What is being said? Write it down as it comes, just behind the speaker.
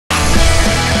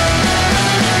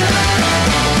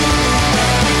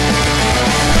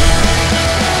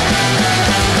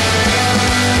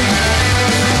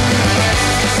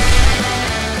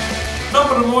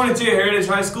to Heritage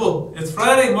High School. It's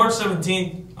Friday, March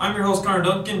 17th. I'm your host, Connor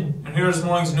Duncan, and here are this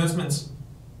morning's announcements.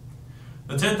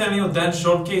 The 10th Annual Dance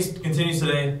Showcase continues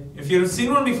today. If you've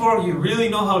seen one before, you really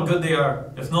know how good they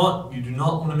are. If not, you do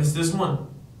not want to miss this one.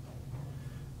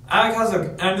 AG has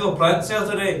an annual plant sale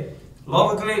today. A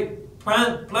lot of great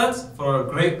plants for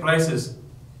great prices.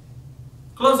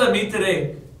 Clubs that meet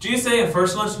today. GSA and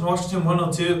First Lunch in Washington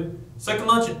 102. Second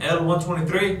Lunch in L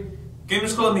 123.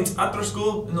 Gamers Club meets after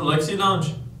school in the Lexi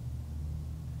Lounge.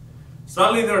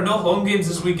 Sadly, there are no home games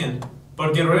this weekend,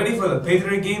 but get ready for the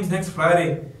Patriot games next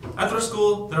Friday. After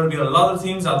school, there will be a lot of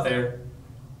teams out there.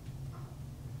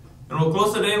 And we'll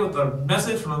close today with a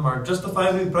message from our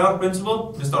Justifiably Proud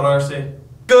principal, Mr. Arce.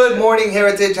 Good morning,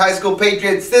 Heritage High School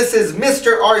Patriots. This is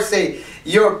Mr. Arce,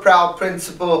 your proud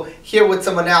principal, here with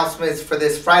some announcements for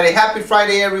this Friday. Happy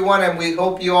Friday, everyone, and we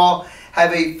hope you all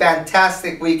have a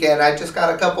fantastic weekend. I just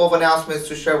got a couple of announcements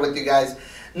to share with you guys.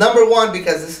 Number one,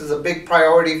 because this is a big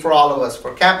priority for all of us,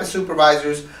 for campus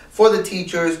supervisors, for the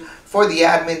teachers, for the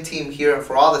admin team here, and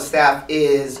for all the staff,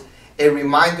 is a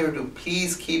reminder to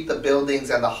please keep the buildings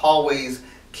and the hallways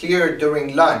clear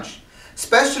during lunch,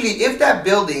 especially if that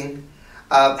building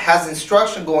has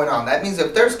instruction going on. That means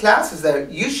if there's classes there,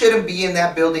 you shouldn't be in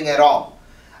that building at all.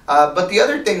 But the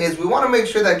other thing is we want to make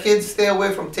sure that kids stay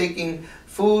away from taking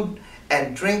food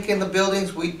and drink in the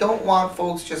buildings. We don't want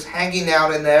folks just hanging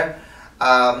out in there.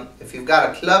 If you've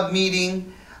got a club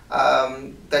meeting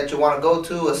that you want to go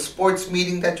to, a sports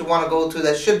meeting that you want to go to,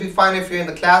 that should be fine if you're in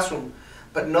the classroom.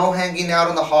 But no hanging out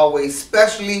in the hallway,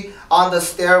 especially on the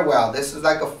stairwell. This is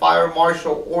like a fire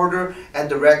marshal order and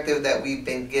directive that we've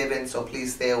been given, so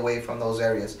please stay away from those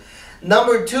areas.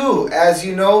 Number two, as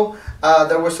you know,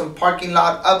 there were some parking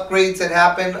lot upgrades that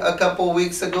happened a couple of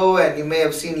weeks ago, and you may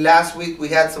have seen last week we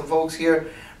had some folks here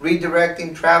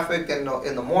redirecting traffic in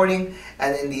the morning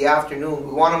and in the afternoon.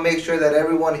 We want to make sure that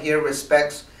everyone here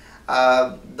respects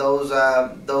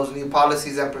those new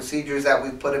policies and procedures that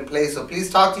we've put in place. So please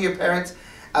talk to your parents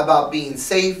about being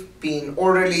safe, being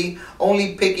orderly,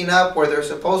 only picking up where they're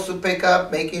supposed to pick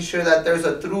up, making sure that there's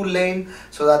a through lane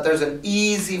so that there's an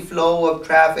easy flow of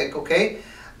traffic, okay?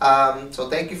 So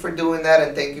thank you for doing that,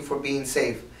 and thank you for being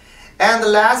safe. And the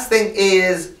last thing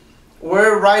is,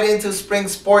 we're right into spring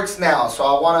sports now, so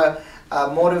I want to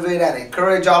motivate and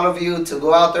encourage all of you to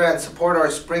go out there and support our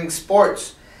spring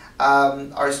sports.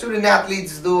 Our student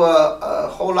athletes do a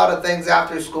whole lot of things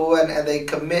after school, and they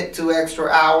commit to extra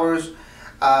hours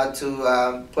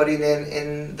to putting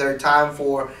in their time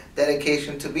for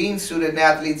dedication to being student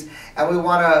athletes, and we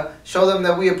want to show them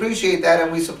that we appreciate that,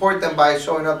 and we support them by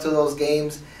showing up to those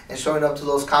games and showing up to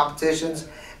those competitions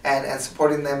and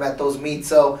supporting them at those meets.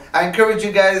 So I encourage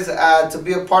you guys to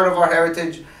be a part of our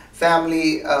Heritage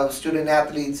family of student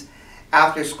athletes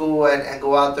after school and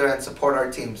go out there and support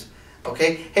our teams.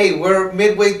 Okay, hey, we're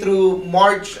midway through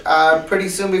March. Pretty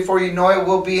soon, before you know it,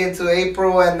 we'll be into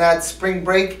April and that spring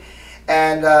break.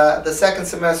 And the second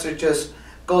semester just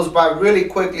goes by really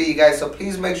quickly, you guys. So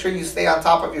please make sure you stay on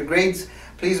top of your grades.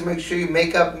 Please make sure you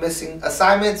make up missing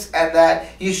assignments and that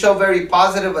you show very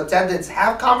positive attendance.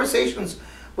 Have conversations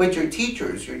with your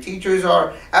teachers. Your teachers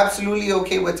are absolutely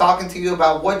okay with talking to you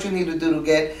about what you need to do to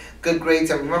get good grades.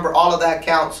 And remember, all of that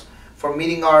counts for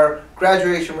meeting our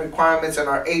graduation requirements and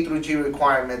our A through G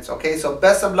requirements. Okay, so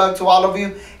best of luck to all of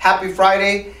you. Happy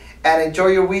Friday, and enjoy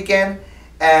your weekend,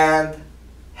 and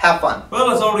have fun. Well,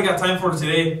 that's all we got time for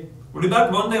today. We'll be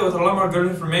back Monday with a lot more good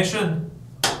information.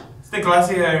 Stay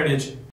classy, Heritage.